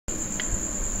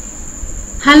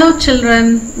Hello children,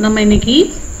 நம்ம இன்னைக்கு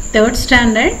 3rd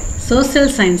standard social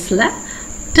scienceல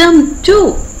term 2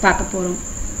 பார்க்க போறோம்.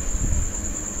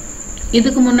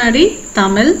 இதுக்கு முன்னாடி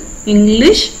தமிழ்,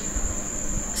 இங்கிலீஷ்,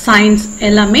 சயின்ஸ்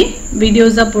எல்லாமே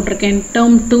வீடியோஸா போட்டிருக்கேன்.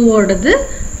 term 2 ஓடது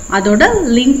அதோட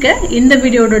லிங்க் இந்த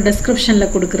வீடியோட descriptionல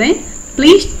கொடுக்கிறேன்.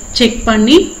 ப்ளீஸ் செக்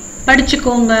பண்ணி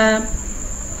படிச்சுக்கோங்க.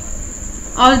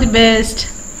 All the best.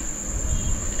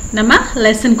 நம்ம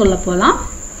லெசன் குள்ள போலாம்.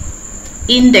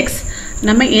 இண்டெக்ஸ்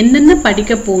நம்ம என்னென்ன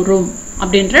படிக்க போறோம்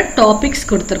அப்படின்ற டாபிக்ஸ்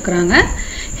கொடுத்திருக்காங்க.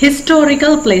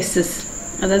 ஹிஸ்டாரிக்கல் பிளேசஸ்,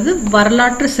 அதாவது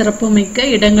வரலாற்று சிறப்புமிக்க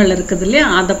இடங்கள் இருக்குது இல்லையா,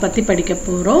 அதை பத்தி படிக்க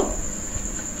போறோம்.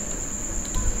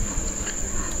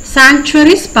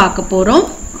 சாங்சுவரிஸ் பார்க்க போறோம்.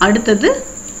 அடுத்தது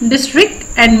டிஸ்ட்ரிக்ட்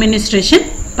அட்மினிஸ்ட்ரேஷன்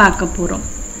பார்க்க போறோம்.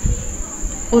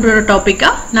 ஒரு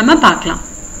டாபிக்கா நம்ம பார்க்கலாம்.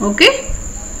 ஓகே,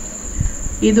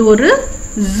 இது ஒரு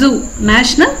ஜூ,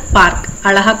 நேஷனல் பார்க்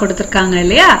அழகா கொடுத்திருக்காங்க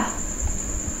இல்லையா.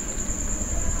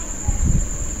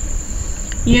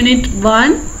 யூனிட்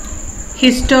 1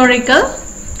 ஹிஸ்டாரிக்கல்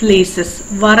பிளேசஸ்,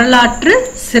 வரலாற்று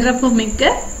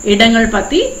சிறப்புமிக்க இடங்கள்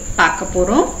பத்தி பார்க்க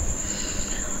போறோம்.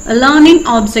 லேர்னிங்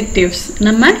ஆப்ஜெக்டிவ்ஸ்,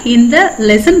 நம்ம இந்த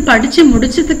லெசன் படிச்சு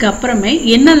முடிச்சதுக்கு அப்புறமே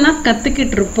என்னெல்லாம்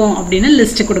கத்துக்கிட்டு இருப்போம் அப்படின்னு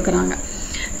லிஸ்ட் கொடுக்கறாங்க.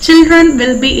 Children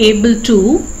will be able to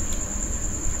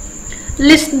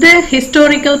list the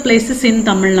historical places in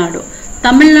Tamil Nadu.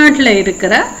 தமிழ்நாட்டுல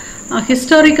இருக்கிற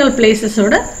ஹிஸ்டாரிக்கல்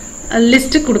பிளேசஸோட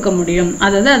லிஸ்ட் கொடுக்க முடியும்.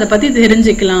 அதாவது அதை பத்தி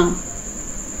தெரிஞ்சுக்கலாம்.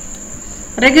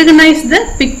 Recognize the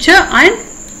picture and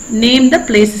name the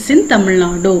places in Tamil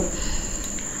Nadu.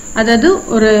 அதாவது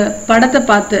ஒரு படத்தை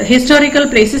பார்த்து, ஹிஸ்டாரிக்கல்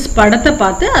பிளேசஸ் படத்தை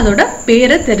பார்த்து அதோட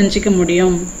பேரை தெரிஞ்சுக்க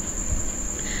முடியும்.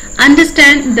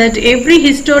 Understand that every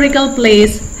historical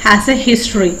place has a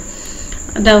history.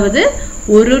 அதாவது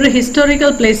ஒரு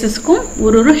ஹிஸ்டாரிக்கல் பிளேசஸ்க்கும்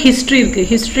ஒரு ஹிஸ்டரி இருக்கு.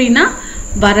 ஹிஸ்டரினா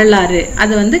வரலாறு,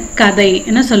 அது வந்து கதை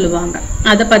என்ன சொல்லுவாங்க,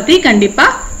 அதை பத்தி கண்டிப்பா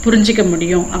புரிஞ்சிக்க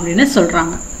முடியும் அப்படின்னு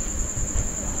சொல்றாங்க.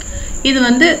 இது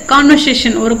வந்து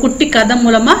கான்வர்சேஷன், ஒரு குட்டி கதை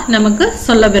மூலமா நமக்கு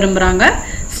சொல்ல விரும்புறாங்க.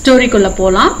 ஸ்டோரிக்குள்ள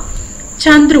போலாம்.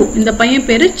 சந்துரு, இந்த பையன்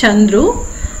பேரு Chandru.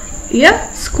 A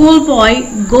school boy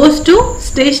goes to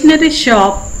stationery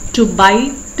shop to buy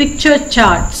picture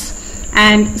charts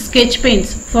and sketch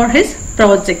pens for his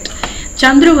project.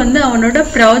 Chandru வந்து அவனோட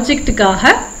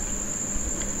ப்ராஜெக்டுக்காக,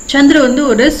 சந்துரு வந்து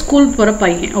ஒரு ஸ்கூல் போற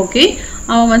பையன். ஓகே,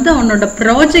 அவன் வந்து அவனோட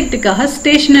ப்ராஜெக்டுக்காக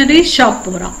ஸ்டேஷனரி ஷாப்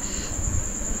போறான்.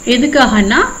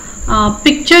 எதுக்காகனா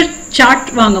பிக்சர் சார்ட்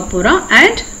வாங்க போறான்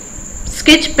அண்ட்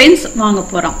ஸ்கெட்ச் பென்ஸ் வாங்க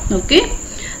போறான். Okay,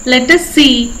 let us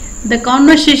see the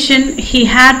conversation he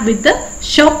had with the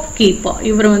shopkeeper.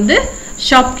 இவர் வந்து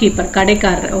ஷாப்கீப்பர்,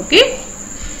 கடைக்காரர். ஓகே,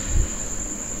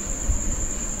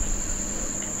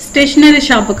 ஸ்டேஷனரி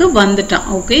ஷாப்புக்கு வந்துட்டான்.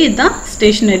 ஓகே, இதுதான்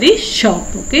stationery shop.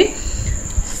 Okay,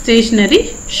 stationery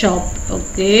shop.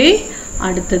 Okay,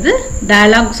 அடுத்தது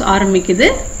டயலாக்ஸ் ஆரம்பிக்குது.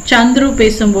 சந்துரு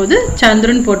பேசும்போது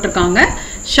சந்துருன்னு போட்டிருக்காங்க.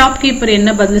 ஷாப்கீப்பர்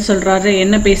என்ன பதில் சொல்றாரு,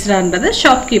 என்ன பேசுறாருன்றத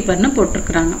ஷாப்கீப்பர்னு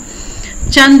போட்டிருக்கிறாங்க.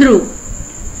 Chandru,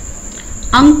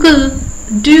 uncle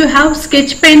do you have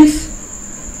sketch pens?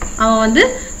 அவன் வந்து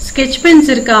sketch pens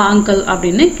இருக்கா அங்கிள்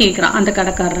அப்படின்னு கேக்குறான் அந்த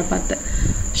கடைக்காரரை பார்த்து.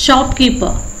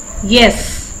 ஷாப்கீப்பர் எஸ்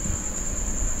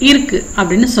இருக்கு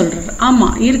அப்படின்னு சொல்றாரு. ஆமா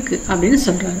இருக்கு அப்படின்னு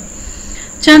சொல்றாரு.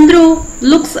 Chandru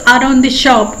looks around the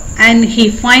shop and he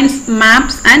finds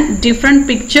maps and different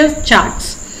picture charts.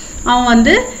 அவன்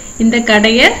வந்து இந்த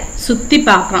கடையை சுத்தி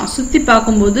பார்க்கறான். சுத்தி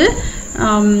பார்க்கும்போது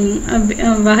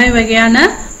வகை வகையான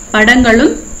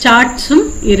படங்களும் சார்ட்ஸும்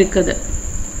இருக்குது.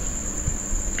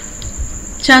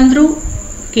 சந்துரு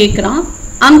கேக்குறான்,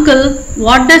 uncle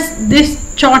what does this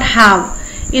chart have?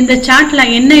 இந்த சார்ட்ல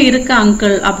என்ன இருக்கு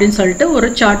அங்கிள் அப்படின்னு சொல்லிட்டு ஒரு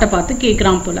சார்ட்டை பார்த்து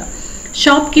கேக்குறான் போல.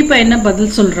 ஷாப்கீப்பர் என்ன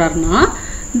பதில் சொல்றாருன்னா,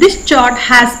 this chart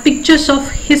has pictures of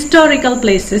historical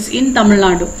places in Tamil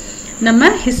Nadu. நம்ம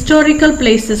ஹிஸ்டாரிக்கல்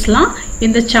பிளேசஸ்லாம்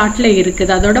இந்த சார்ட்ல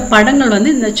இருக்குது, அதோட படங்கள் வந்து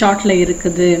இந்த சார்ட்ல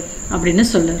இருக்குது அப்படின்னு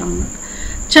சொல்லுறாங்க.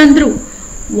 Chandru,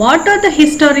 what are the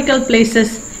historical places?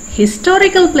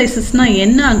 Historical பிளேசஸ்னா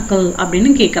என்ன அங்கிள்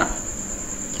அப்படின்னு கேக்குறான்.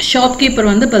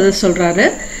 ஷாப்கீப்பர் வந்து பதில் சொல்றாரு,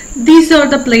 these are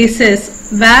the places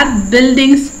where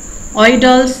buildings,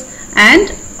 idols and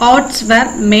arts were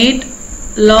made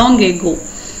long ago.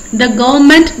 The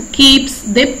government keeps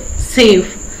them safe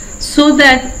so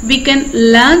that we can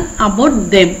learn about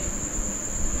them.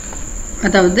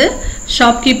 அதாவது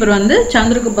shopkeeper வந்து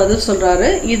சந்துருக்கு பதில் சொல்றாரு,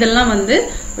 இதெல்லாம் வந்து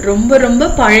ரொம்ப ரொம்ப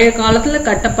பழைய காலத்துல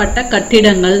கட்டப்பட்ட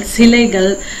கட்டிடங்கள்,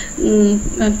 சிலைகள்,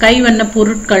 கைவண்ண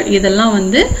பொருட்கள், இதெல்லாம்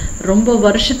வந்து ரொம்ப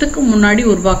வருஷத்துக்கு முன்னாடி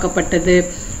உருவாக்கப்பட்டது.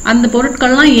 அந்த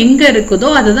பொருட்கள்லாம் எங்க இருக்குதோ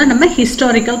அதுதான் நம்ம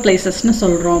ஹிஸ்டாரிக்கல் பிளேசஸ்னு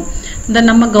சொல்றோம். இந்த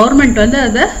நம்ம கவர்மெண்ட் வந்து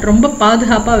அதை ரொம்ப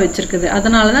பாதுகாப்பா வச்சிருக்குது,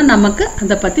 அதனாலதான் நமக்கு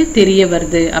அதை பத்தி தெரிய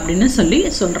வருது அப்படின்னு சொல்லி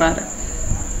சொல்றாரு.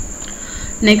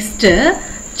 Next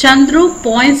Chandru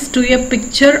points to a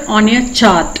picture on a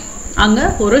chart. அங்க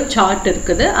ஒரு chart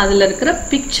இருக்குது. அதுல இருக்கிற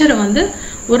picture வந்து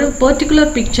ஒரு particular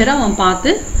picture அவன்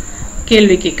பார்த்து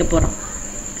கேள்வி கேட்க போறான்.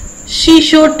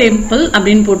 Shisho temple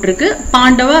அப்படின்னு போட்டிருக்கு.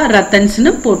 பாண்டவா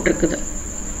ரத்தன்ஸ்னு போட்டிருக்குது.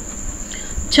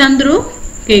 Chandru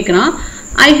கேக்குறான்,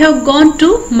 I have gone to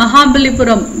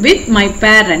Mahabalipuram with my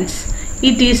parents.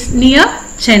 It is near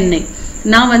Chennai.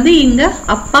 நான் வந்து இங்க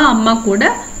அப்பா அம்மா கூட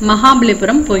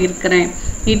மகாபலிபுரம் போயிருக்கிறேன்.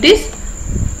 It is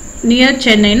near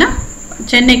சென்னைனா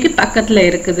சென்னைக்கு பக்கத்துல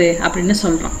இருக்குது அப்படின்னு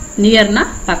சொல்றான். நியர்னா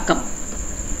பக்கம்.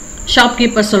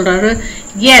 ஷாப்கீப்பர் சொல்றாரு,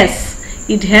 yes,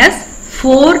 it has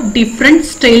 4 different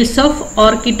styles of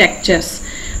architectures.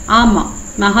 ஆமா,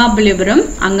 மகாபலிபுரம்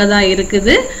அங்கதான்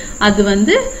இருக்குது. அது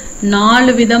வந்து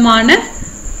 4 விதமான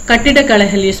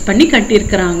கட்டிடக்கலைகள் யூஸ் பண்ணி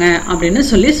கட்டியிருக்கிறாங்க அப்படின்னு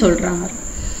சொல்றாங்க.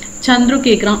 சந்துரு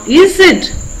கேக்குறான், is it?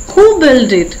 Who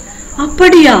built it?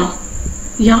 அப்படியா,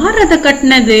 யார் அதை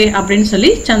கட்டினது அப்படின்னு சொல்லி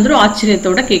சந்துரு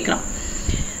ஆச்சரியத்தோட கேக்குறான்.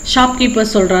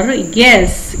 ஷாப்கீப்பர் சொல்றாரு,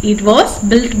 yes, it was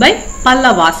built by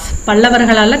Pallavas.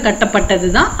 பல்லவர்களால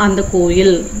கட்டப்பட்டதுதான் அந்த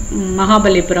கோயில்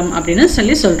மகாபலிபுரம்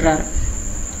அப்படின்னு சொல்றாரு.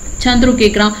 சந்துரு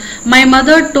கேக்குறான், my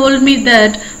mother told me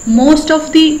that most of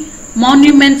the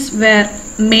monuments were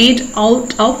made out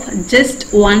of just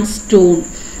one stone.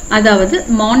 அதாவது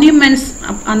மான்யூமெண்ட்ஸ்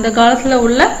அந்த காலத்துல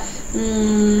உள்ள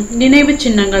நினைவு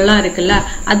சின்னங்கள்லாம் இருக்குல்ல,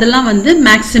 அதெல்லாம் வந்து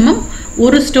மேக்சிமம்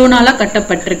ஒரு ஸ்டோனால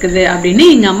கட்டப்பட்டிருக்குது அப்படின்னு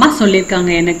எங்க அம்மா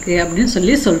சொல்லியிருக்காங்க எனக்கு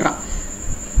அப்படின்னு சொல்றான்.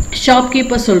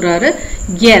 ஷாப்கீப்பர் சொல்றாரு,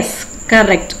 எஸ்,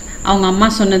 கரெக்ட், அவங்க அம்மா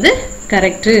சொன்னது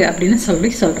கரெக்ட் அப்படின்னு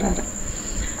சொல்றாரு.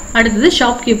 அடுத்தது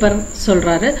ஷாப்கீப்பர்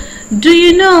சொல்றாரு, do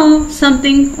you know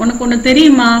something? உனக்கு ஒண்ணு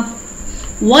தெரியுமா?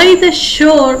 Why the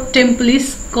shore temple is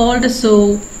called so?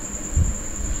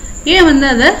 ஏன் வந்து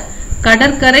அத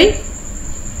கடற்கரை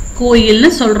கோயில்னு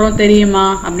சொல்றோம் தெரியுமா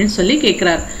அப்படின்னு சொல்லி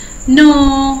கேக்குறாரு. நோ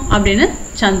அப்படின்னு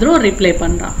சந்துரு ரிப்ளை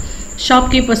பண்றான்.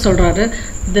 ஷாப்கீப்பர் சொல்றாரு,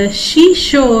 the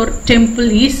seashore temple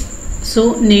is so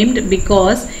named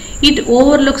because it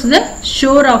overlooks the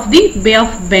shore of the Bay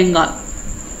of Bengal.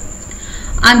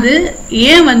 அது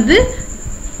ஏன் வந்து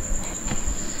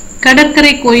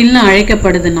கடற்கரை கோயில்னு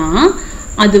அழைக்கப்படுதுன்னா,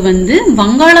 அது வந்து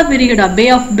வங்காள விரிகுடா, பே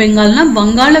ஆஃப் பெங்கால்னா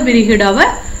வங்காள விரிகுடாவை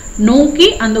நோக்கி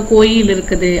அந்த கோயில்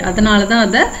இருக்குது. அதனாலதான்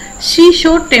அத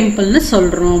சீஷோர் டெம்பிள்னு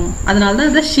சொல்றோம். அதனாலதான்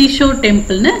அத சீஷோர்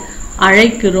டெம்பிள்னு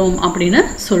அழைக்கிறோம் அப்படின்னு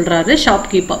சொல்றாரு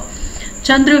ஷாப்கீப்பர்.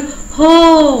 சந்துரு, ஹோ,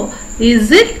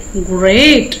 இஸ் இட்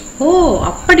கிரேட்? ஓ,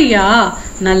 அப்படியா,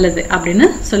 நல்லது அப்படின்னு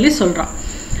சொல்றான்.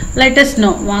 Let us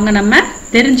know, வாங்க நம்ம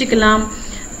தெரிஞ்சுக்கலாம்.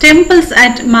 Temples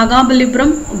at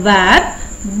Mahabalipuram were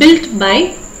built by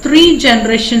 3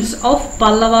 generations of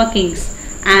Pallava kings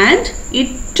and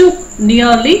it took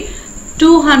nearly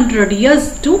 200 years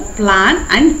to plan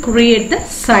and create the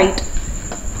site.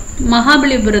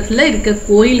 மகாபலிபுரத்துல இருக்க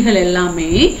கோயில்கள் எல்லாமே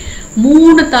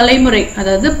 3 தலைமுறை,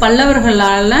 அதாவது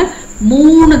பல்லவர்களால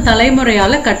 3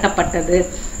 தலைமுறையால கட்டப்பட்டது.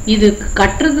 இது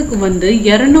கட்டுறதுக்கு வந்து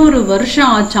 200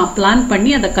 வருஷம் ஆச்சாம் பிளான்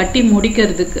பண்ணி அதை கட்டி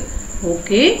முடிக்கிறதுக்கு.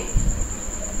 ஓகே,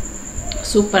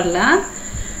 சூப்பர்ல.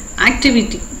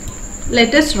 Activity,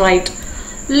 let us write.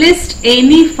 List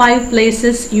any 5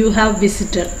 places you have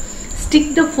visited. Stick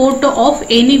the photo of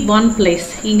any one place.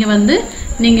 இங்க வந்து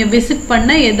நீங்க விசிட் பண்ண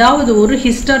ஏதாவது ஒரு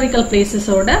ஹிஸ்டாரிக்கல்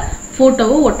பிளேசஸோட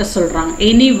போட்டோவை ஒட்ட சொல்றாங்க.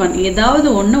 எனி ஒன், ஏதாவது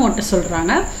ஒன்று ஒட்ட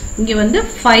சொல்றாங்க. இங்க வந்து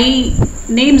 5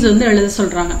 நேம்ஸ் வந்து எழுத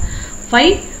சொல்றாங்க.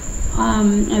 5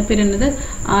 பேர் என்னது,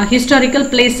 ஹிஸ்டாரிக்கல்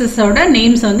பிளேசஸோட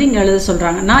நேம்ஸ் வந்து இங்க எழுத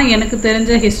சொல்றாங்க. நான் எனக்கு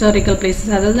தெரிஞ்ச ஹிஸ்டாரிக்கல்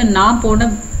பிளேசஸ், அதாவது நான் போன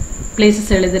பிளேசஸ்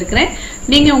எழுதிருக்கிறேன்.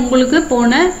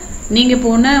 நீங்க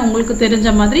போன உங்களுக்கு தெரிஞ்ச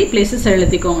மாதிரி பிளேசஸ்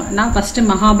எழுதிக்கோங்க. நான் ஃபர்ஸ்ட்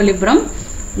மகாபலிபுரம்,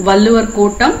 வள்ளுவர்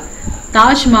கோட்டம்,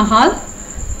 தாஜ்மஹால்,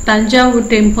 தஞ்சாவூர்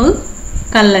டெம்பிள்,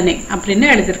 கல்லணை அப்படின்னு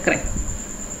எழுதிருக்கிறேன்.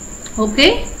 Okay,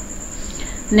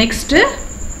 next,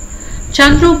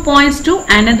 Chandru points to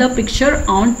another picture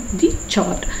on the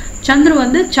chart. Chandru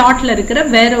வந்து சார்ட்ல இருக்கிற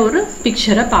வேற ஒரு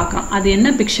பிக்சரை பார்க்கலாம். அது என்ன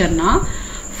பிக்சர்னா,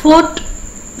 ஃபோர்ட்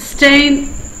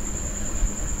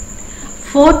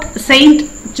செயின்ட்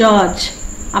ஜார்ஜ்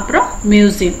அப்புறம்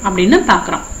மியூசியம் அப்படின்னு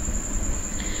பார்க்கறான்.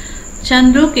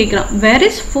 சந்துரு கேக்குறான், where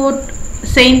is fort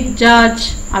Saint George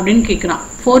அப்படின்னு கேக்குறான்.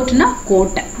 ஃபோர்ட்னா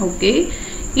கோட்டை. Okay,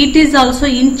 it is also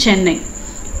in Chennai.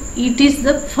 It is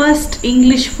the first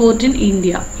English fort in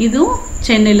India. இதுவும்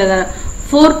சென்னையில தான்.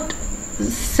 ஃபோர்ட்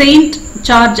செயின்ட்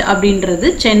ஜார்ஜ் அப்படின்றது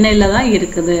சென்னையில தான்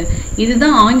இருக்குது.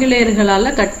 இதுதான்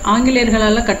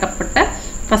ஆங்கிலேயர்களால கட்டப்பட்ட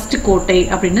ஃபர்ஸ்ட் கோட்டை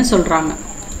அப்படின்னு சொல்றாங்க.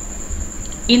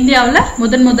 இந்தியாவில்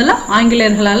முதல்ல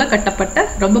ஆங்கிலேயர்களால கட்டப்பட்ட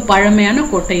ரொம்ப பழமையான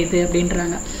கோட்டை இது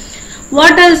அப்படின்றாங்க.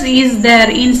 What else is there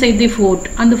inside the fort?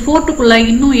 அந்த ஃபோர்ட்டுக்குள்ள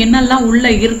இன்னும் என்னெல்லாம் உள்ள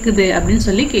இருக்குது அப்படின்னு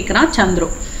சொல்லி கேக்குறான் சந்துரு.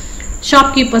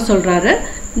 ஷாப்கீப்பர் சொல்றாரு,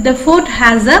 The fort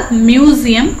has a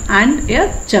museum and a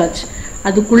church.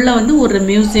 அதுக்குள்ள வந்து ஒரு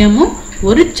மியூசியமும்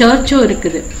ஒரு சர்ச்சும்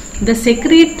இருக்குது. The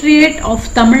Secretariat of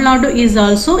Tamil Nadu is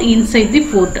also inside the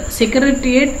fort.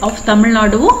 Secretariat of Tamil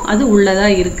Nadu அது உள்ளதா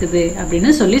இருக்குது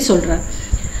அப்படின்னு சொல்றார்.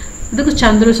 இதுக்கு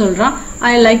சந்திரு சொல்றான்,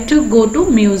 I like to go to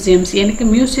museums. எனக்கு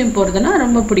மியூசியம் போறதுனா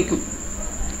ரொம்ப பிடிக்கும்.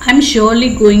 I'm surely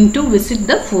going to visit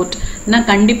the fort. நான்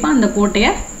கண்டிப்பா அந்த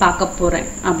கோட்டையை பார்க்க போறேன்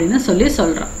அப்படின்னு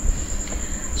சொல்றான்.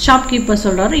 ஷாப்கீப்பர்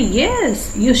சொல்றாரு, yes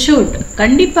you should.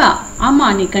 கண்டிப்பா, ஆமா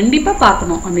நீ கண்டிப்பா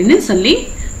பார்க்கணும் அப்படின்னு சொல்லி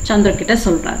சந்திர கிட்ட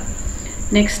சொல்றாரு.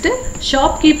 Next,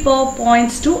 shopkeeper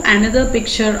points to another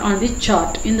picture on the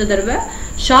chart. இந்த தடவை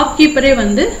ஷாப்கீப்பரே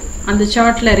வந்து அந்த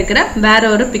சார்ட்ல இருக்கிற வேற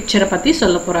ஒரு பிக்சரை பத்தி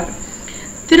சொல்ல போறாரு.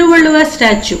 Thiruvalluvar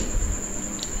statue,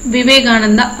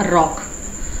 Vivekananda rock.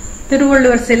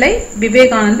 திருவள்ளுவர் சிலை,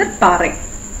 விவேகானந்தர் பாறை.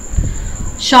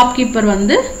 ஷாப்கீப்பர்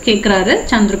வந்து கேக்குறாரு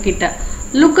சந்திர கிட்ட,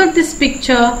 look at this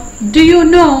picture. Do you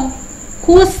know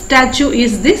whose statue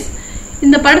is this?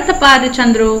 இந்த படத்தை பாரு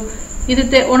சந்திரு,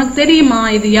 இது உனக்கு தெரியுமா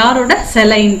இது யாரோட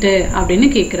சிலைன்ட்டு அப்படின்னு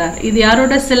கேக்குறாரு. இது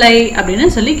யாரோட சிலை அப்படின்னு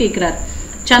சொல்லி கேக்குறாரு.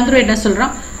 சந்திரு என்ன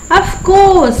சொல்றான், of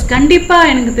course கண்டிப்பா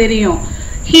எனக்கு தெரியும்.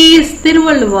 He is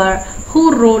Thiruvalluvar who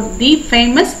wrote the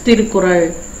famous Thirukkural.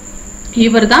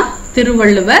 இவர்தான்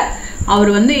திருவள்ளுவர்.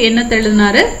 அவர் வந்து என்ன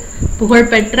எழுதினாரு,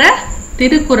 புகழ்பெற்ற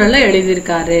திருக்குறளை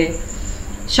எழுதியிருக்காரு.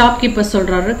 ஷாப்கீப்பர்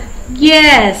சொல்றாரு,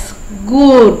 எஸ்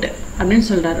குட் அப்படின்னு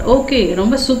சொல்றாரு. ஓகே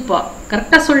ரொம்ப சூப்பர்,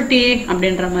 கரெக்டா சொல்லிட்டியே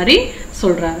அப்படின்ற மாதிரி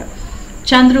சொல்றாரு.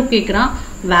 சந்திரு கேக்குறான்,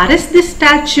 வேர் இஸ் தி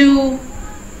ஸ்டாச்சு?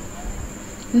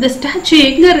 இந்த ஸ்டாச்சு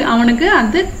எங்க இருக்கு? அவனுக்கு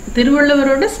அது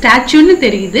திருவள்ளுவரோட ஸ்டாச்சுன்னு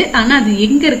தெரியுது, ஆனா அது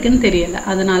எங்க இருக்குன்னு தெரியல.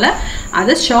 அதனால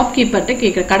அத ஷாப்கீப்பர்ட்ட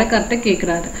கேக்குற, கடைக்கார்ட்ட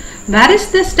கேக்குறாரு, வேர்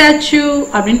இஸ் தி ஸ்டாச்சு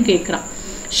அப்படின்னு கேக்குறான்.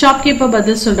 ஷாப்கீப்பர்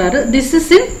பதில் சொல்றாரு, திஸ்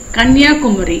இஸ் இன்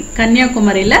கன்னியாகுமரி.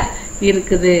 கன்னியாகுமரியில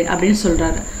இருக்குது அப்படின்னு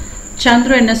சொல்றாரு.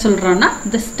 சந்திரு என்ன சொல்றான்னா,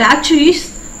 the statue is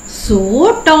so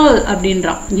tall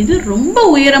அப்படின்றான். இது ரொம்ப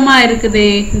உயரமா இருக்குதே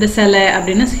இந்த சிலை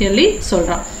அப்படின்னு சொல்லி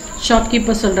சொல்றான்.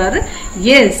 ஷாப்கீப்பர் சொல்றாரு,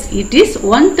 yes it is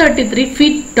 133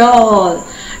 feet tall.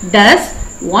 Does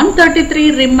 133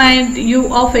 remind you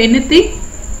of anything?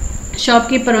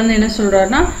 Shopkeeper வந்து என்ன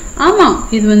சொல்றாருன்னா, ஆமா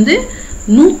இது வந்து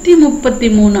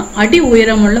 133 அடி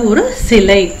உயரமுள்ள ஒரு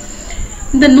சிலை.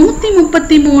 இந்த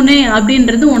 133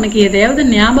 அப்படின்றது உனக்கு எதையாவது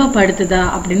ஞாபகப்படுத்துதா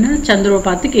அப்படின்னு சந்திர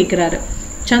பார்த்து கேக்குறாரு.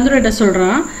 சந்திர என்ன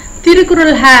சொல்றான்,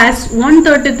 திருக்குறள் ஹேஸ்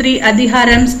 133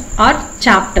 அதிகாரம்ஸ் ஆர்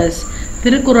சாப்டர்ஸ்.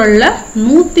 திருக்குறள்ல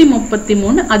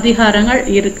 133 அதிகாரங்கள்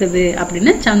இருக்குது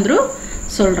அப்படின்னு சந்திர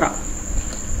சொல்றான்.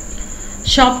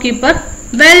 Shopkeeper,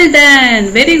 well done,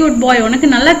 very good பாய், உனக்கு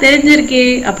நல்லா தெரிஞ்சிருக்கே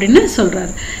அப்படின்னு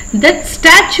சொல்றாரு. That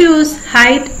statues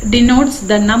height denotes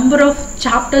the number of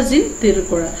chapters in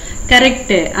Thirukkural.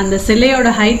 Correct, அந்த சிலையோட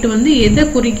ஹைட் வந்து எதை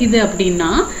குறிக்குது அப்படின்னா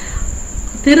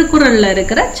திருக்குறள்ல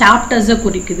இருக்கிற சாப்டர்ஸை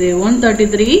குறிக்குது.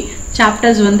 133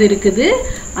 சாப்டர்ஸ் வந்து இருக்குது,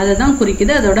 அதை தான்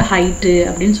குறிக்குது அதோட ஹைட்டு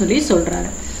அப்படின்னு சொல்லி சொல்றாரு.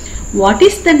 What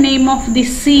is the name of the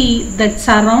see that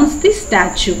surrounds the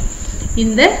statue?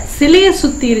 இந்த சிலையை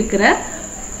சுத்தி இருக்கிற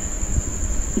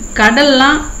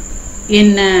கடல்லாம்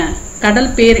என்ன,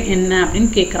 கடல் பேர் என்ன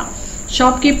அப்படின்னு கேக்குறான்.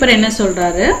 ஷாப்கீப்பர் என்ன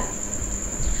சொல்றாரு,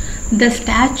 the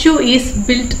statue is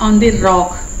built on the rock.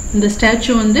 இந்த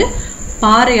ஸ்டாச்சு வந்து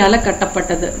பாறையால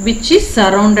கட்டப்பட்டது, which is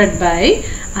surrounded by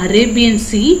Arabian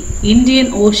Sea, Indian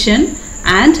Ocean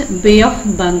and Bay of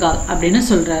Bengal அப்படின்னு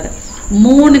சொல்றாரு.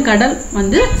 3 கடல்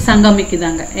வந்து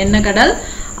சங்கமிக்குதாங்க. என்ன கடல்?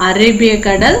 அரேபிய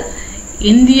கடல்,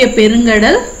 இந்திய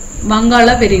பெருங்கடல்,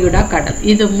 வங்காள விரிகுடா கடல்.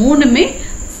 இது 3மே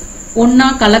ஒன்னா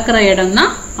கலக்கிற இடம்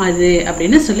தான் அது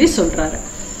அப்படின்னு சொல்லி சொல்றாரு.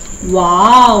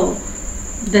 Wow,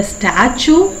 the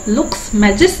statue looks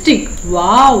majestic.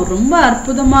 Wow, ரொம்ப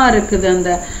அற்புதமா இருக்குது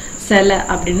அந்த சிலை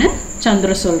அப்படின்னு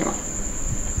சந்திர சொல்றான்.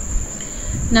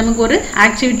 நமக்கு ஒரு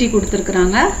ஆக்டிவிட்டி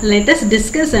கொடுத்துருக்குறாங்க, let us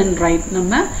discuss and write.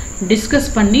 நம்ம டிஸ்கஸ்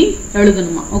பண்ணி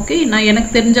எழுதணுமா? ஓகே, நான் எனக்கு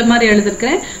தெரிஞ்ச மாதிரி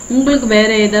எழுதிருக்கிறேன். உங்களுக்கு வேற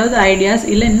ஏதாவது ஐடியாஸ்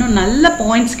இல்லை இன்னும் நல்ல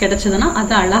பாயிண்ட்ஸ் கிடைச்சதுன்னா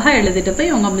அதை அழகா எழுதிட்டு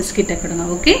போய் உங்க மிஸ் கிட்ட கொடுங்க.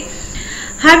 Okay,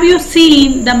 have you seen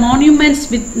the monuments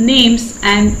with names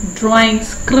and drawings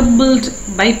scribbled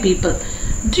by people?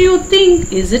 Do you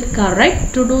think is it correct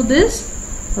to do this?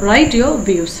 Write your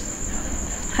views.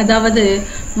 அதாவது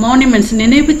மானுமெண்ட்ஸ்,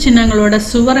 நினைவு சின்னங்களோட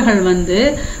சுவர்கள் வந்து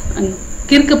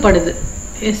கிறுக்கப்படுது,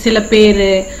 சில பேர்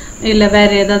இல்லை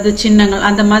வேற ஏதாவது சின்னங்கள்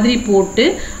அந்த மாதிரி போட்டு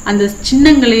அந்த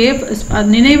சின்னங்களையே,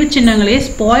 நினைவு சின்னங்களையே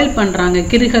ஸ்பாயில் பண்றாங்க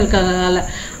கிறுகல்களால.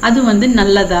 அது வந்து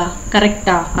நல்லதா,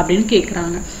 கரெக்டா அப்படின்னு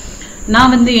கேட்குறாங்க.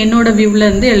 நான் வந்து என்னோட வியூல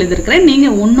இருந்து எழுதிருக்கிறேன், நீங்க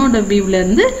உன்னோட வியூல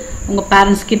இருந்து உங்க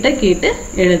பேரண்ட்ஸ் கிட்ட கேட்டு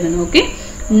எழுதுங்க. Okay,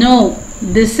 no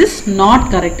this is not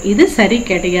correct. இது சரி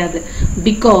கிடையாது.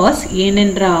 because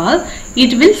ஏனென்றால்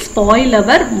it will spoil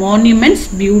our monuments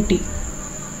beauty.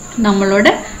 நம்மளோட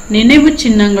நினைவு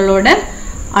சின்னங்களோட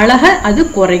அழக அது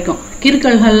குறைக்கும்.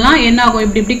 கிறுக்கல்கள்லாம் என்ன ஆகும்,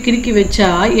 இப்படி இப்படி கிறுக்கி வச்சா,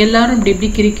 எல்லாரும் இப்படி இப்படி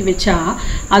கிறுக்கி வச்சா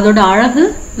அதோட அழகு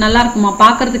நல்லா இருக்குமா?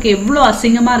 பார்க்கறதுக்கு எவ்வளோ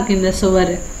அசிங்கமா இருக்கு இந்த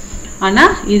சுவர். ஆனா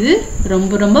இது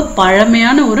ரொம்ப ரொம்ப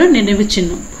பழமையான ஒரு நினைவு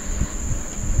சின்னம்.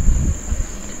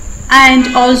 And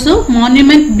also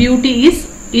monument beauty is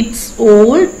its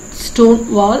old stone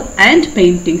wall and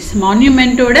paintings.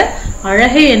 மான்யூமெண்டோட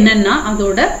அழகே என்னன்னா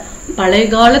அதோட பழைய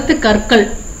காலத்து கற்கள்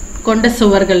கொண்ட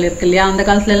சுவர்கள் இருக்கு இல்லையா? அந்த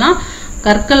காலத்துல எல்லாம்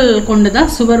கற்கள்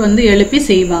கொண்டுதான் சுவர் வந்து எழுப்பி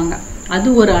செய்வாங்க, அது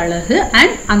ஒரு அழகு.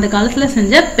 அண்ட் அந்த காலத்துல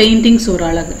செஞ்ச பெயிண்டிங்ஸ் ஒரு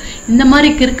அழகு. இந்த மாதிரி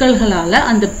கிற்கல்களால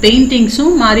அந்த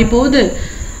பெயிண்டிங்ஸும் மாறி போகுது,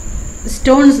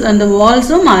 ஸ்டோன்ஸ் அந்த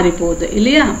வால்ஸும் மாறி போகுது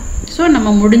இல்லையா? ஸோ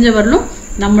நம்ம முடிஞ்ச வரலும்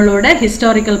நம்மளோட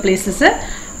ஹிஸ்டாரிக்கல் பிளேசஸை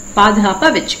பாதுகாப்பா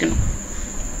வச்சுக்கணும்.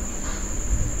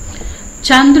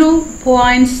 Chandru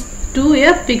points to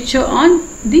a picture on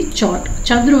the chart.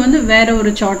 Chandru வந்து வேற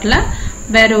ஒரு சார்ட்ல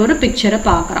வேற ஒரு பிக்சரை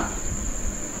பார்க்கறான்.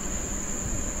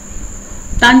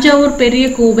 தஞ்சாவூர் பெரிய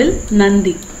கோவில்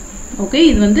நந்தி. ஓகே,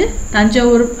 இது வந்து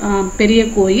தஞ்சாவூர் பெரிய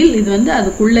கோயில். இது வந்து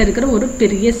அதுக்குள்ள இருக்கிற ஒரு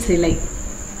பெரிய சிலை,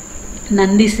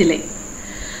 நந்தி சிலை.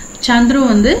 சந்துரு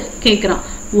வந்து கேக்குறான்,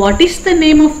 what is the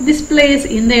name of this place?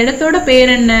 இந்த இடத்தோட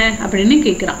பேர் என்ன அப்படின்னு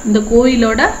கேக்குறான். இந்த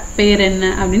கோயிலோட பேர் என்ன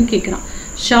அப்படின்னு கேக்குறான்.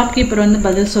 ஷாப்கீப்பர் வந்து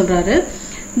பதில் சொல்றாரு,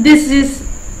 this is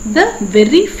the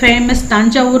very famous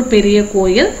Thanjavur பெரிய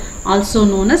கோயில், also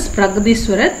known as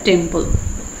Brihadeeswarar temple.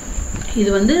 இது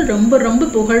வந்து ரொம்ப ரொம்ப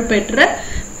புகழ்பெற்ற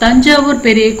தஞ்சாவூர்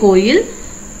பெரிய கோயில்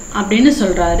அப்படின்னு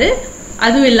சொல்றாரு.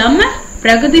 அதுவும் இல்லாம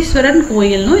பிரகதீஸ்வரன்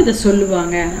கோயில்னு இதை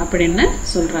சொல்லுவாங்க அப்படின்னு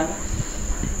சொல்றாரு.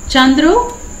 சந்துரு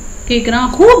கேக்குறான்,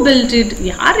 ஹூ பில்ட் இட்?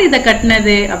 யார் இதை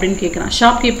கட்டினது அப்படின்னு கேக்குறான்.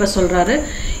 ஷாப்கீப்பர் சொல்றாரு,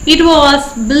 it was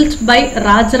built by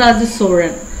Rajaraja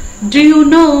Cholan. Do you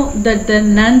know that the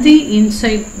Nandi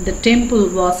inside the temple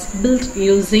was built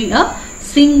using a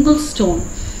single stone?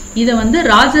 இதை வந்து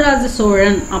ராஜராஜ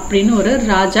சோழன் அப்படின்னு ஒரு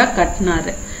ராஜா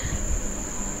கட்டினாரு.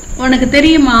 உனக்கு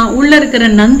தெரியுமா உள்ள இருக்கிற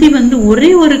நந்தி வந்து ஒரே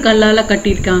ஒரு கல்லால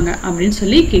கட்டியிருக்காங்க அப்படின்னு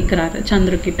சொல்லி கேக்குறாரு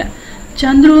சந்துரு கிட்ட.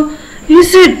 Chandru,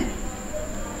 is it?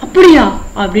 அப்படியா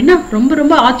அப்படின்னா ரொம்ப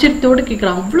ரொம்ப ஆச்சரியத்தோடு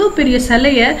கேட்குறான். அவ்வளோ பெரிய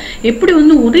சிலைய எப்படி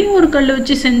வந்து ஒரே ஒரு கல்லை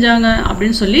வச்சு செஞ்சாங்க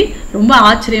அப்படின்னு சொல்லி ரொம்ப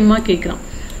ஆச்சரியமா கேட்குறான்.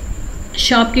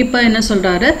 ஷாப்கீப்பர் என்ன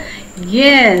சொல்றாரு,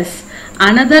 S,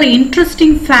 another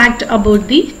interesting fact about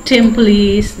the temple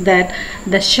is that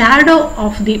the shadow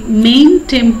of the main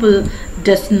temple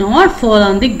does not fall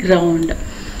on the ground.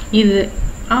 இது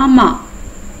ஆமா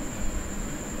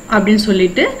அப்படின்னு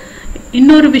சொல்லிட்டு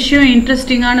இன்னொரு விஷயம்,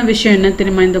 இன்ட்ரெஸ்டிங்கான விஷயம் என்ன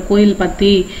தெரியுமா இந்த கோயில்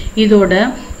பத்தி? இதோட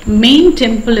மெயின்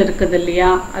டெம்பிள் இருக்குது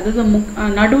இல்லையா, அதாவது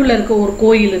நடுவுல இருக்க ஒரு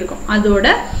கோயில் இருக்கும், அதோட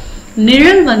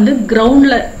நிழல் வந்து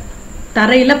கிரவுண்ட்ல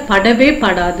தரையில படவே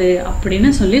படாது அப்படின்னு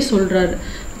சொல்லி சொல்றாரு.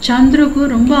 சந்துருக்கு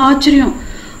ரொம்ப ஆச்சரியம்.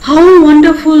 How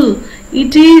wonderful!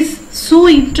 It is so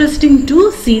interesting to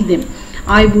see them.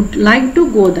 I would like to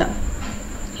go there.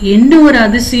 என்ன ஒரு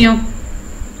அதிசயம்!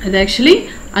 அது ஆக்சுவலி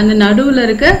அந்த நடுவுல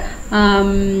இருக்க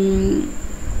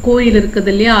கோயில்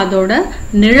இருக்குது இல்லையா, அதோட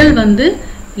நிழல் வந்து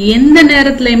எந்த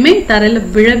நேரத்திலயுமே தரையில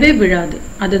விழவே விழாது.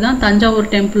 அதுதான்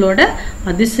தஞ்சாவூர் டெம்பிளோட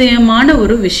அதிசயமான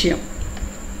ஒரு விஷயம்.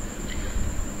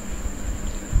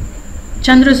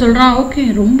 சந்திர சொல்றான், ஓகே,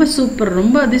 ரொம்ப சூப்பர்,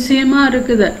 ரொம்ப அதிசயமா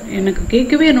இருக்குது, எனக்கு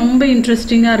கேட்கவே ரொம்ப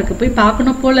இன்ட்ரெஸ்டிங்கா இருக்கு, போய்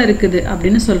பார்க்கணும் போல இருக்குது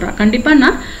அப்படின்னு சொல்றான். கண்டிப்பா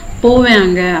நான் போவேன்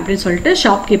அங்க அப்படின்னு சொல்லிட்டு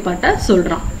ஷாப்கீப்பர்ட்ட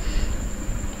சொல்றான்.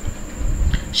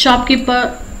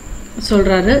 ஷாப்கீப்பர்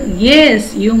சொல்றாரு,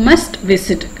 எஸ், யூ மஸ்ட்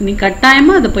விசிட், நீ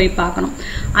கட்டாயமா அதை போய் பார்க்கணும்.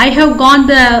 I have gone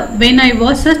there when I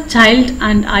was a child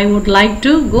and I would like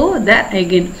to go there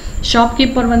again.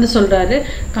 Shopkeeper வந்து சொல்றாரு,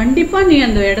 கண்டிப்பா நீ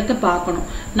அந்த இடத்த பார்க்கணும்,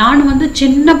 நான் வந்து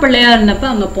சின்ன பிள்ளையா இருந்தப்ப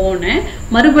அங்க போனேன்,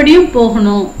 மறுபடியும்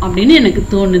போகணும் அப்படின்னு எனக்கு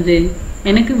தோணுது,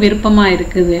 எனக்கு விருப்பமா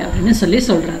இருக்குது அப்படின்னு சொல்லி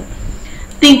சொல்றாரு.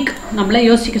 திங்க், நம்மள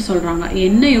யோசிக்க சொல்றாங்க.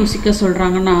 என்ன யோசிக்க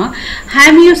சொல்றாங்கன்னா,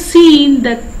 have you seen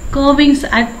the curvings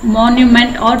at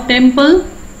monument or temple?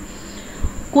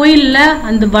 கோயில்ல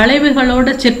அந்த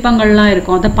வளைவுகளோட சிற்பங்கள்லாம்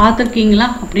இருக்கும், அதை பார்த்திருக்கீங்களா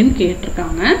அப்படின்னு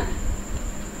கேட்டிருக்காங்க.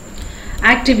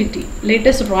 Activity, let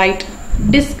us write,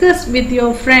 discuss with your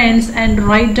friends and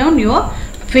write down your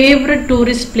favorite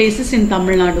tourist places in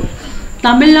Tamil Nadu.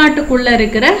 தமிழ்நாட்டுக்குள்ள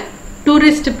இருக்கிற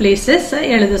டூரிஸ்ட் பிளேசஸ்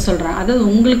எழுத சொல்றாங்க, அதாவது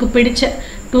உங்களுக்கு பிடிச்ச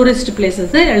டூரிஸ்ட்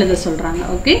பிளேசஸ் எழுத சொல்றாங்க.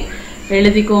 ஓகே,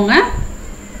 எழுதிக்கோங்க.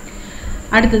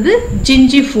 அடுத்தது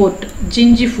ஜிஞ்சி ஃபோர்ட்.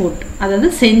 ஜிஞ்சி ஃபோர்ட் அதாவது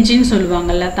செஞ்சின்னு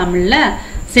சொல்லுவாங்கல்ல தமிழ்ல,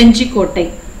 செஞ்சி கோட்டை.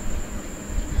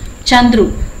 Chandru,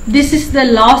 this is the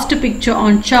last picture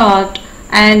on chart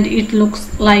and it looks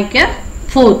like a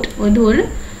fort. இது ஒரு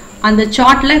அந்த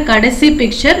சார்ட்ல கடைசி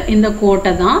பிக்சர் இந்த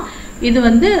கோட்டை தான். இது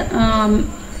வந்து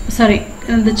சாரி,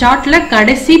 இந்த சார்ட்ல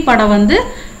கடைசி படம் வந்து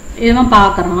இவன்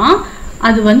பார்க்கறான்.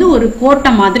 அது வந்து ஒரு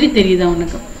கோட்டை மாதிரி தெரியுது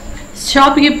அவனுக்கு.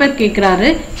 ஷாப்கீப்பர் கேக்குறாரு,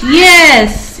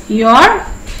 எஸ் யுவர்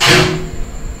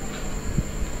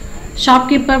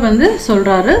ஷாப்கீப்பர் வந்து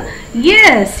சொல்றாரு,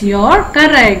 yes your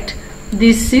correct,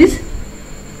 this is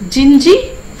ginger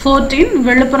fort in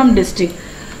Villupuram district.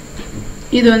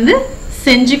 இது வந்து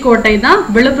செஞ்சி கோட்டை தான்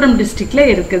விழுப்புரம் டிஸ்ட்ரிக்ட்ல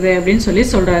இருக்குது அப்படின்னு சொல்லி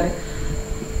சொல்றாரு.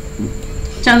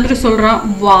 சந்திர சொல்றான்,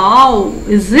 வாவ்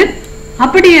இஸ் இட்,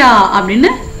 அப்படியா அப்படின்னு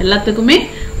எல்லாத்துக்குமே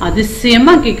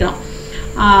அதிசயமா கேட்கிறான்.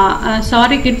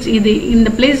 சாரி கிட்ஸ், இது இந்த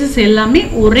பிளேசஸ் எல்லாமே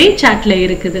ஒரே சாட்ல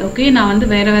இருக்குது. ஓகே, நான் வந்து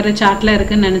வேற வேற சாட்ல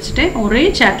இருக்குன்னு நினைச்சிட்டேன். ஒரே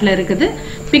சாட்ல இருக்குது,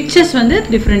 பிக்சர்ஸ் வந்து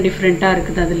டிஃப்ரெண்டா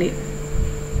இருக்குது. அதுலயே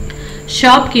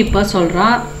ஷாப்கீப்பர்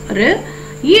சொல்றாரு,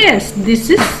 yes this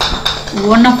is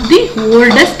one of the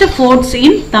oldest forts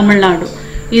இன் தமிழ்நாடு.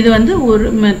 இது வந்து ஒரு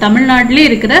தமிழ்நாட்டிலே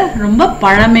இருக்கிற ரொம்ப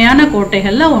பழமையான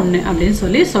கோட்டைகள்ல ஒண்ணு அப்படின்னு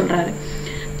சொல்லி சொல்றாரு.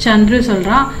 சந்திரு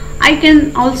சொல்றான், I can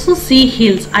also see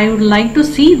hills. I would like to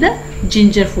see the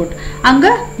ginger fort. அங்க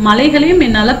மலைகளையும்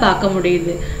என்னால பார்க்க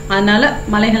முடியுது. அதனால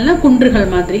மலைகள்னா குன்றுகள்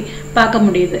மாதிரி பார்க்க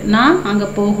முடியுது. நான் அங்க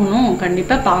போகணும்,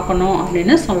 கண்டிப்பா பார்க்கணும்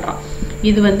அப்படின்னு சொல்றான்.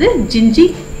 இது வந்து ஜிஞ்சி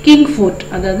கிங் ஃபோர்ட்,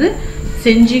 அதாவது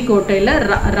செஞ்சி கோட்டையில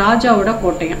ராஜாவோட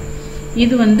கோட்டையம்.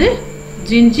 இது வந்து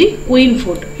ஜிஞ்சி குயின்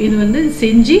ஃபோர்ட், இது வந்து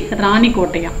செஞ்சி ராணி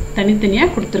கோட்டையம். தனித்தனியா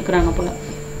கொடுத்துருக்காங்க போல.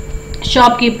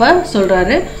 ஷாப்கீப்பர்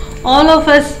சொல்றாரு, all of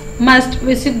us must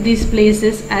visit these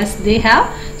places as they have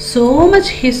so much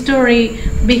history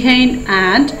behind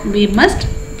and we must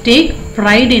take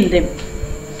pride in them.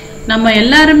 நம்ம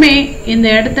எல்லாருமே இந்த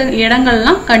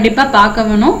இடங்கள்லாம் கண்டிப்பா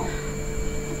பார்க்கணும்.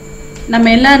 நம்ம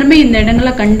எல்லாருமே இந்த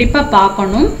இடங்களை கண்டிப்பா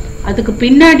பார்க்கணும். அதுக்கு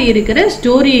பின்னாடி இருக்கிற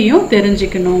ஸ்டோரியையும்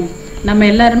தெரிஞ்சுக்கணும். நம்ம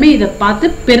எல்லாருமே இதை பார்த்து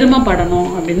பெருமைப்படணும்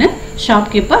அப்படின்னு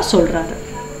ஷாப்கீப்பர் சொல்றாரு.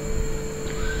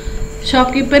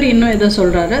 ஷாப்கீப்பர் இன்னும் ஏதோ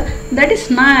சொல்றாரு, that is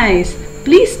nice,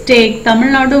 please take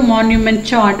Tamil Nadu monument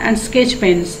chart and sketch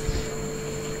Benz.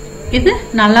 இது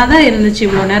நல்லா தான் இருந்துச்சு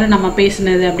இவ்வளோ நேரம் நம்ம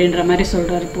பேசினது அப்படின்ற மாதிரி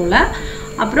சொல்றாரு போல.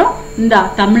 அப்புறம் இந்த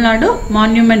தமிழ்நாடு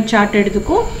மான்யூமெண்ட் சார்ட்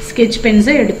எடுத்துக்கோ, ஸ்கெட்ச்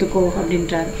பென்ஸை எடுத்துக்கோ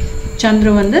அப்படின்றாரு.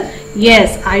 சந்திரு வந்து,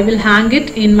 S I will hang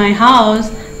it in my house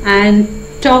and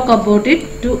talk about it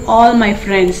to all my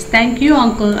friends, thank you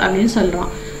uncle அப்படின்னு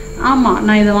சொல்றான். ஆமா,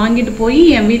 நான் இதை வாங்கிட்டு போய்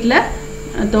என் வீட்டில்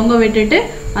தொங்க விட்டுட்டு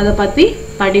அதை பத்தி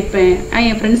படிப்பேன்,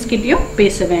 என் ஃப்ரெண்ட்ஸ் கிட்டயும்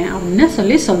பேசுவேன் அப்படின்னு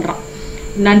சொல்லி சொல்றான்.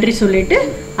 நன்றி சொல்லிட்டு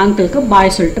அங்கிளுக்கு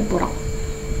பாய் சொல்லிட்டு போறான்.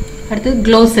 அடுத்து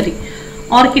க்ளோசரி.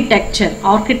 ஆர்கிடெக்சர்.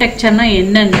 ஆர்கிடெக்சர்னா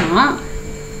என்னன்னா,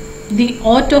 தி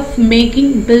art of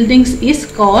making buildings is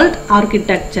called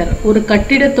architecture. ஒரு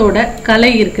கட்டிடத்தோட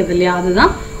கலை இருக்குது இல்லையா,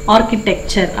 அதுதான்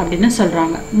ஆர்கிடெக்சர் அப்படின்னு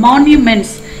சொல்றாங்க.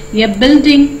 Monuments, a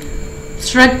building,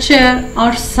 structure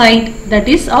R side that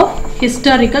is of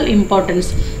historical importance.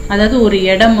 அதாவது ஒரு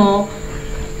இடமோ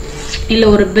இல்ல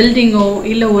ஒரு பில்டிங்கோ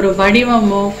இல்ல ஒரு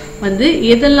வடிவமோ வந்து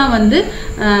எதெல்லாம் வந்து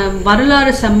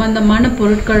வரலாறு சம்பந்தமான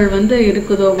பொருட்கள் வந்து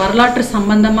இருக்குதோ, வரலாற்று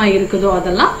சம்பந்தமா இருக்குதோ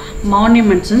அதெல்லாம்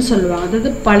மான்யூமெண்ட்ஸ்ன்னு சொல்லுவாங்க.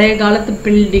 அதாவது பழைய காலத்து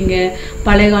பில்டிங்கு,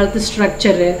 பழைய காலத்து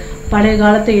ஸ்ட்ரக்சரு, பழைய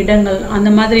காலத்து இடங்கள் அந்த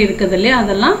மாதிரி இருக்குது இல்லையா,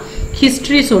 அதெல்லாம்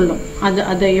ஹிஸ்டரி சொல்லும்.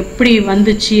 அதை எப்படி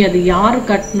வந்துச்சு, அது யாரு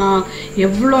கட்டினா,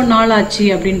 எவ்வளோ நாள் ஆச்சு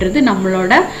அப்படின்றது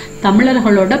நம்மளோட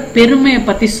தமிழர்களோட பெருமையை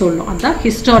பத்தி சொல்லும். அதான்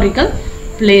ஹிஸ்டாரிக்கல்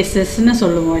பிளேசஸ்ன்னு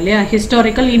சொல்லுவோம் இல்லையா.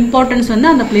 ஹிஸ்டாரிக்கல் இம்பார்ட்டன்ஸ் வந்து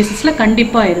அந்த பிளேசஸ்ல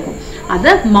கண்டிப்பா இருக்கும்.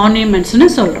 அதை மான்யூமெண்ட்ஸ்ன்னு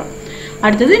சொல்றோம்.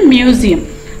 அடுத்தது museum,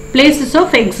 places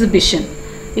of exhibition,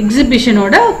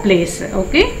 எக்ஸிபிஷனோட place.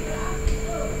 Okay,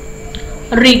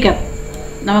 recap.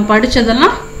 நம்ம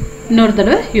படிச்சதெல்லாம் இன்னொரு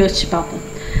தடவை யோசிச்சு பார்ப்போம்.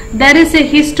 there is a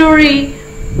history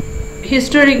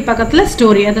பக்கத்துல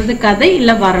ஸ்டோரி, அதாவது கதை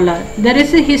இல்ல வரலாறு. there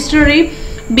is a history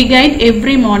behind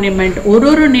every monument.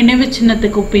 ஒரு நினைவு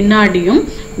சின்னத்துக்கு பின்னாடியும்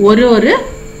ஒரு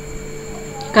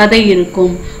கதை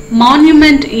இருக்கும்.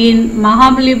 monument in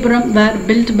Mahabalipuram were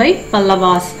built by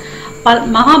Pallavas.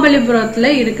 மகாபலிபுரத்துல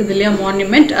இருக்குது இல்லையா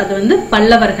மான்யூமெண்ட், அது வந்து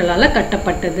பல்லவர்களால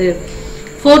கட்டப்பட்டது.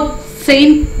 Fort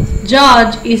St.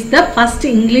 George is the first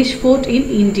English fort in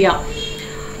India.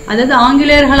 அதாவது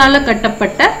ஆங்கிலேயர்களால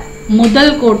கட்டப்பட்ட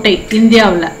முதல் கோட்டை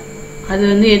இந்தியாவில். அது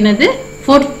வந்து என்னது,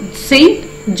 ஃபோர்ட் செயின்ட்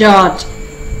ஜார்ஜ்.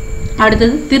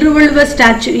 அடுத்தது திருவள்ளுவர்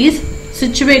ஸ்டாச்சு இஸ்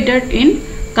சிச்சுவேட்டட் இன்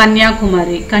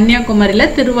கன்னியாகுமரி. கன்னியாகுமரியில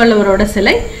திருவள்ளுவரோட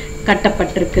சிலை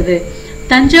கட்டப்பட்டிருக்குது.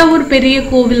 தஞ்சாவூர் பெரிய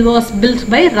கோவில் was built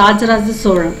by Rajaraja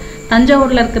Cholan.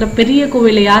 தஞ்சாவூர்ல இருக்கிற பெரிய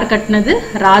கோவிலை யார் கட்டினது,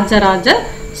 ராஜராஜ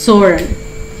சோழன்.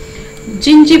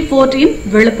 ஜிஞ்சி ஃபோர்ட் இன்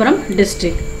விழுப்புரம்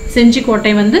டிஸ்ட்ரிக்ட். செஞ்சி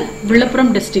கோட்டை வந்து விழுப்புரம்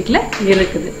டிஸ்ட்ரிக்ட்ல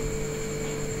இருக்குது.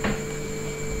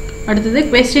 அடுத்தது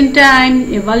क्वेश्चन டைம்.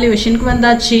 எவாலுவேஷனுக்கு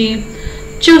வந்தாச்சு.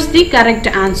 Choose the correct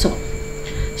answer.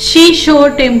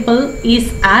 Seashore temple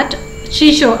is at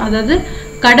seashore, அதாவது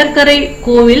கடற்கரை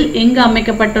கோவில் எங்கு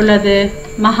அமைக்கப்பட்டுள்ளது,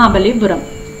 Mahabalipuram.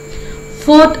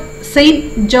 Fort Saint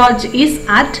George is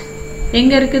at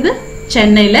எங்க இருக்குது?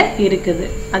 சென்னையில இருக்குது.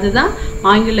 அதுதான்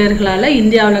ஆங்கிலேயர்களால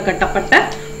இந்தியாவில் கட்டப்பட்ட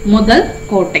முதல்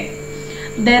கோட்டை.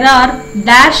 There are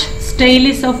dash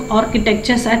styles of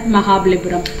architectures at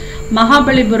Mahabalipuram.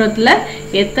 மகாபலிபுரத்துல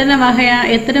எத்தனை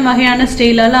வகையான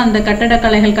ஸ்டைலால அந்த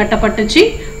கட்டடக்கலைகள் கட்டப்பட்டுச்சு?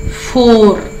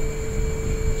 4.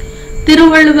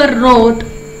 திருவள்ளுவர் ரோட்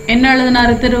என்ன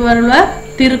எழுதினாரு? திருவள்ளுவர்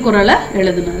திருக்குறளை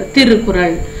எழுதினாரு.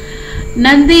 திருக்குறள்.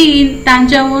 நந்தி இன்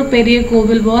தஞ்சாவூர் பெரிய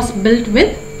கோவில் was built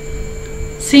with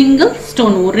single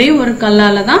stone. ஒரே ஒரு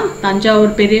கல்லால தான்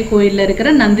தஞ்சாவூர் பெரிய கோயில்ல இருக்கிற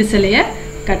நந்தி சிலையை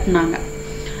கட்டினாங்க.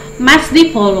 Match the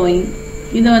following.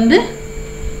 இது வந்து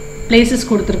பிளேசஸ்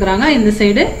கொடுத்துருக்குறாங்க. இந்த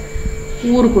சைடு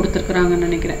ஊர் கொடுத்துருக்குறாங்கன்னு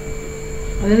நினைக்கிறேன்.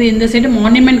 அதாவது இந்த சைடு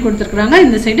மான்யூமெண்ட் கொடுத்துருக்குறாங்க,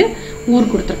 இந்த சைடு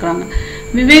ஊர் கொடுத்துருக்குறாங்க.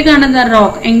 விவேகானந்தா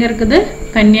ராக் எங்க இருக்குது?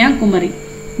 கன்னியாகுமரி.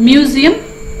 மியூசியம்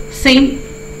செயின்ட்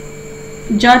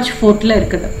ஜார்ஜ் ஃபோர்ட்ல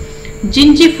இருக்குது.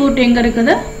 ஜிஞ்சி ஃபோர்ட் எங்க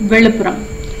இருக்குது? விழுப்புரம்.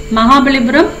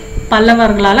 மகாபலிபுரம்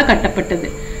பல்லவர்களால கட்டப்பட்டது.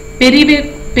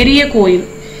 பெரிய கோயில்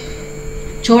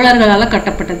சோழர்களால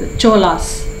கட்டப்பட்டது.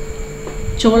 சோலாஸ்.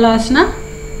 சோலாஸ்னா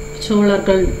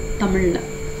சோழர்கள் தமிழ்ல.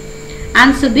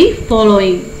 Answer the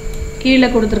following. கீழே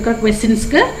கொடுத்திருக்கிற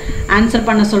क्वेश्चंसக்கு ஆன்சர்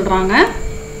பண்ண சொல்றாங்க.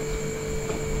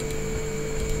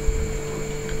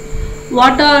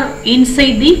 What are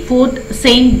inside the fort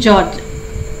Saint George?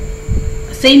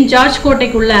 Saint George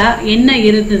கோட்டைக்குள்ள என்ன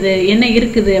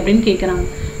இருக்குது அப்படின்னு கேக்குறாங்க.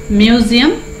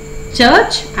 Museum,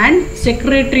 search and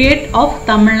secretariat of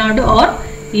Tamil Nadu are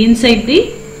inside the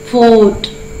fort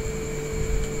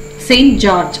Saint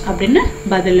George அப்படின்னு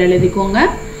பதில் எழுதிக்கோங்க.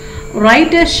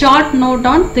 Right a short note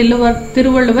on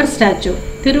Thiruvalluvar statue.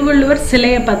 Thiruvalluvar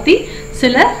சிலையை பத்தி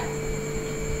சில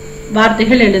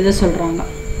வார்த்தைகள் எழுத சொல்றாங்க.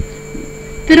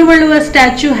 Thiruvalluvar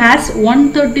statue has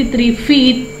 133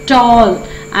 feet tall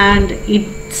and it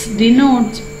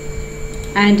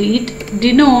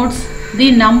denotes the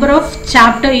number of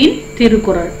chapter in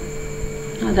Thirukkural.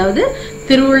 அதாவது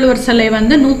திருவள்ளுவர் சிலை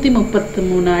வந்து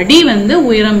 133 அடி வந்து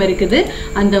உயரம் இருக்குது.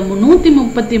 அந்த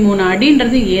 133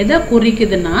 அடின்றது எதை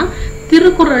குறிக்குதுன்னா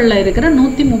திருக்குறள்ல இருக்கிற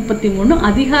 133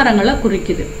 அதிகாரங்களை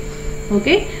குறிக்குது.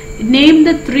 Okay. Name the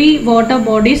 3 water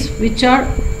bodies which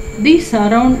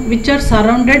are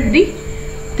surrounded the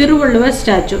Thiruvalluvar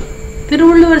statue.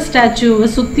 Thiruvalluvar ஸ்டாச்சுவை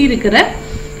சுத்தி இருக்கிற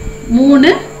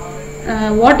 3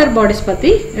 வாட்டர் பாடிஸ்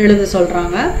பத்தி எழுத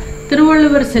சொல்றாங்க.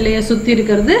 திருவள்ளுவர் சிலையை சுத்தி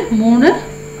இருக்கிறது 3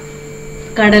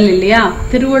 கடல் இல்லையா?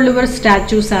 Thiruvalluvar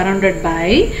statue surrounded by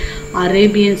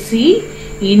Arabian sea,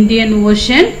 Indian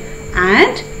ocean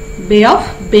and bay of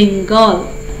Bengal.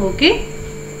 Okay.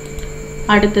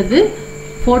 அடுத்தது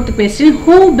 4th question.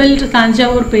 Who built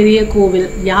Thanjavur பெரிய கோவில்?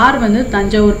 யார் வந்து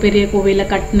தஞ்சாவூர் பெரிய கோவிலை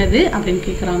கட்டினது அப்படின்னு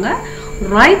கேக்குறாங்க.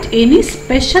 Write any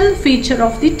special feature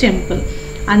of the temple.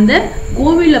 அந்த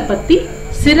கோவிலை பத்தி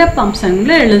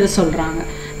சிறப்பம்சங்களை எழுத சொல்றாங்க.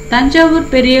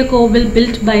 தஞ்சாவூர் பெரிய கோவில்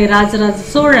built by Rajaraja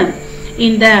Cholan.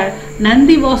 In there,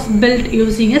 Nandi was built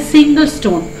using a single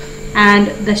stone and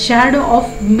the shadow of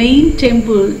main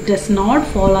temple does not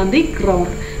fall on the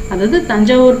ground. அதாவது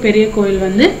தஞ்சாவூர் பெரிய கோவில்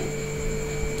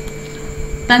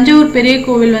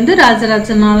வந்து ராஜராஜ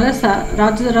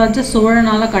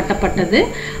சோழனால கட்டப்பட்டது.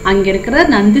 அங்க இருக்கிற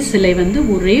நந்தி சிலை வந்து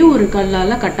ஒரே ஒரு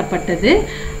கல்லால கட்டப்பட்டது.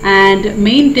 அண்ட்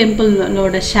மெயின்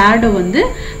டெம்பிளோட ஷேடோ வந்து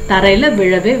தரையில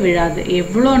விழவே விழாது.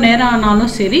 எவ்வளோ நேரம்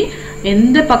ஆனாலும் சரி,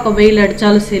 எந்த பக்கம் வெயில்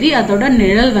அடிச்சாலும் சரி, அதோட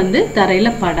நிழல் வந்து தரையில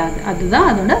படாது. அதுதான்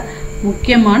அதோட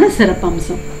முக்கியமான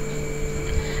சிறப்பம்சம்.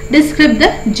 Describe the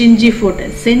ginger fort.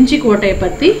 செஞ்சி கோட்டையை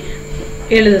பத்தி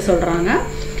எழுத சொல்றாங்க.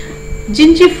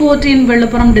 Jinji Fort in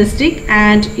Villupuram district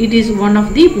and it is one of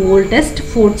the oldest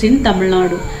forts in Tamil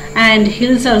Nadu and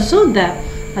hills also there.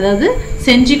 அதாவது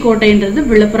செஞ்சி கோட்டைன்றது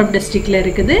விழுப்புரம் டிஸ்ட்ரிக்ட்ல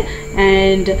இருக்குது.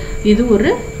 அண்ட் இது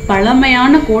ஒரு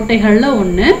பழமையான கோட்டைகள்ல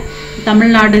ஒண்ணு.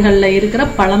 தமிழ்நாடுகள்ல இருக்கிற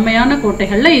பழமையான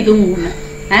கோட்டைகள்ல இதுவும் ஒண்ணு.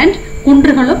 அண்ட்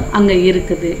குன்றுகளும் அங்க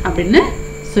இருக்குது அப்படின்னு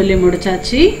சொல்லி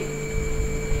முடிச்சாச்சு.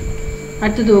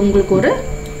 அடுத்தது உங்களுக்கு ஒரு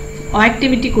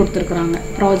ஆக்டிவிட்டி கொடுத்துருக்குறாங்க,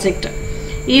 project.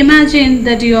 Imagine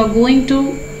that you are going to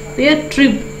a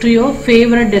trip to your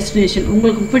favorite destination.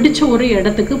 உங்களுக்கு பிடிச்ச ஒரு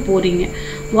இடத்துக்கு போறீங்க.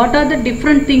 What are the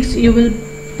different things you will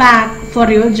pack for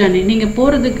your journey? நீங்க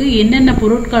போறதுக்கு என்னென்ன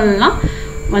பொருட்கள்லாம்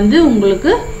வந்து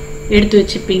உங்களுக்கு எடுத்து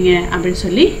வச்சுப்பீங்க அப்படின்னு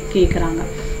சொல்லி கேக்குறாங்க.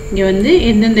 இங்க வந்து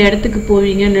எந்தெந்த இடத்துக்கு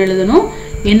போவீங்கன்னு எழுதணும்,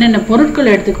 என்னென்ன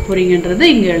பொருட்கள் எடுத்துக்க போறீங்கன்றதை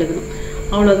இங்க எழுதணும்.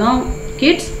 அவ்வளவுதான்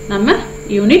கிட்ஸ். நம்ம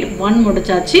யூனிட் 1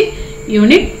 முடிச்சாச்சு.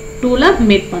 யூனிட் 2ல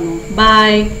மீட் பண்ணுவோம்.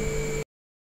 பாய்.